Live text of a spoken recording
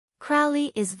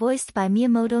Crowley is voiced by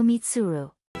Miyamoto Mitsuru.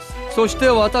 そして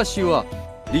私は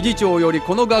理事長より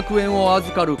この学園を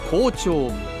預かる校長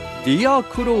ディア・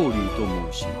クローリー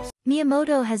と申します。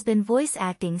Miyamoto has been voice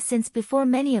acting since before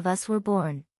many of us were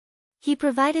born. He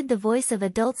provided the voice of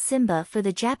adult Simba for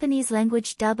the Japanese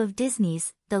language dub of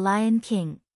Disney's The Lion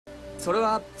King. それ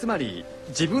はつまり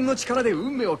自分の力で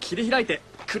運命を切り開いて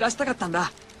暮らしたかったん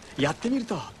だ。やってみる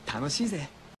と楽しいぜ。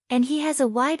And he has a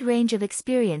wide range of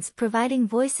experience providing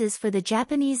voices for the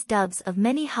Japanese dubs of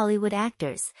many Hollywood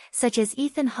actors, such as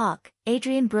Ethan Hawke,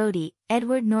 Adrian Brody,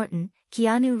 Edward Norton,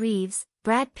 Keanu Reeves,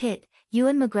 Brad Pitt,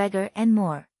 Ewan McGregor and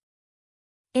more.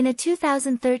 In a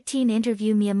 2013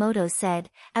 interview Miyamoto said,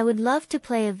 "I would love to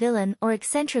play a villain or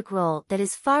eccentric role that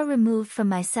is far removed from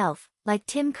myself, like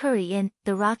Tim Curry in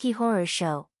The Rocky Horror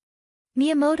Show."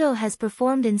 Miyamoto has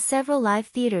performed in several live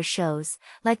theater shows,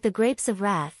 like The Grapes of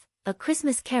Wrath, A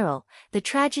Christmas Carol, The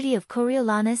Tragedy of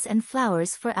Coriolanus and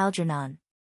Flowers for Algernon.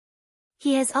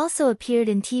 He has also appeared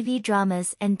in TV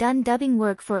dramas and done dubbing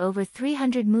work for over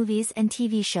 300 movies and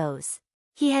TV shows.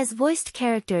 He has voiced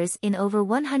characters in over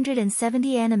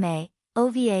 170 anime,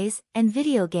 OVAs, and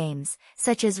video games,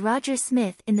 such as Roger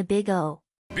Smith in The Big O.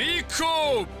 Big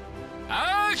O!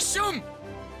 Action!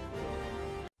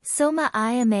 Soma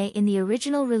Ayame in the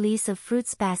original release of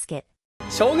Fruits Basket.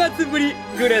 正月ぶり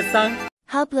グレさん。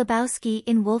Hub Lebowski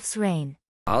in Wolf's Rain.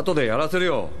 後でやらせる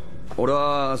よ。俺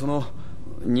は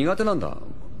苦手なんだ。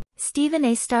Stephen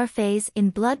A. Starface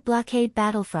in Blood Blockade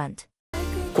Battlefront.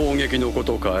 攻撃のこ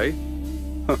とかい？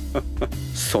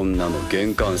そんなの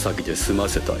玄関先で済ま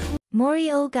せたよ。Mori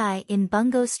Ogai in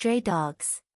Bungo Stray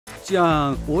Dogs. じ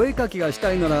ゃあお絵描きがし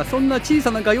たいならそんな小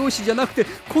さな画用紙じゃなくて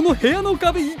この部屋の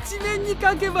壁一面に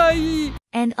描けばいい。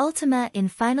And Ultima in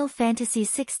Final Fantasy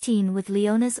XVI with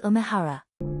Leona's Umehara.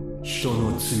 人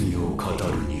の罪を語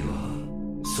るに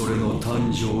はそれの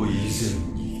誕生以前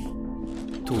に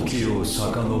時を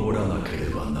遡らなけれ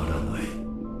ばならない。